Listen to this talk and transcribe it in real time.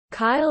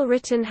Kyle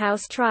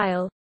Rittenhouse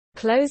trial.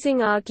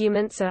 Closing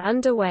arguments are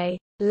underway.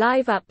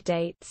 Live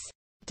updates.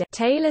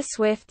 Taylor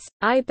Swift's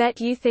 "I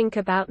Bet You Think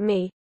About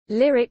Me"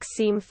 lyrics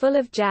seem full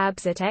of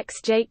jabs at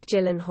ex-Jake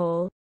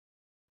Gyllenhaal.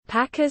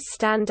 Packers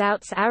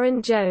standouts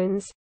Aaron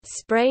Jones,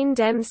 sprained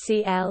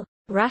MCL,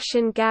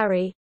 Rashan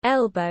Gary,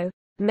 elbow,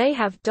 may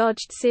have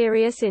dodged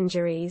serious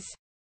injuries.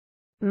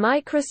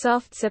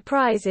 Microsoft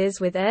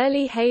surprises with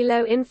early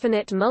Halo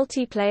Infinite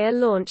multiplayer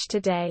launch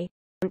today.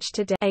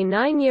 A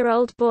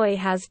 9-year-old boy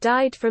has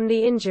died from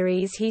the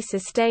injuries he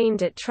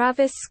sustained at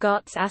Travis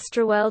Scott's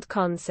Astroworld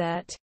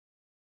concert.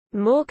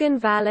 Morgan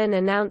Wallen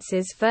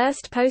announces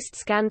first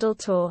post-scandal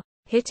tour,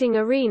 hitting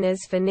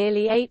arenas for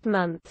nearly 8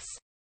 months.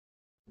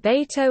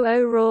 Beto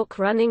O'Rourke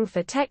running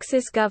for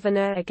Texas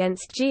governor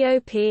against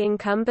GOP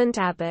incumbent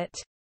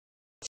Abbott.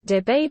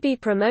 DaBaby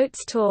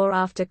promotes tour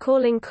after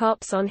calling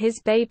cops on his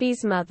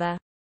baby's mother.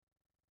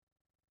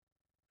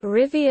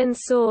 Rivian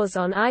soars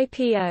on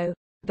IPO,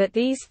 but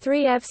these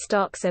 3EV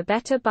stocks are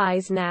better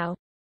buys now.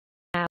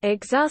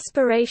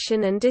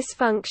 Exasperation and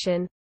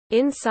dysfunction.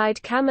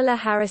 Inside Kamala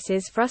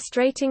Harris's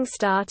frustrating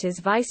start as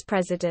vice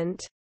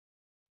president.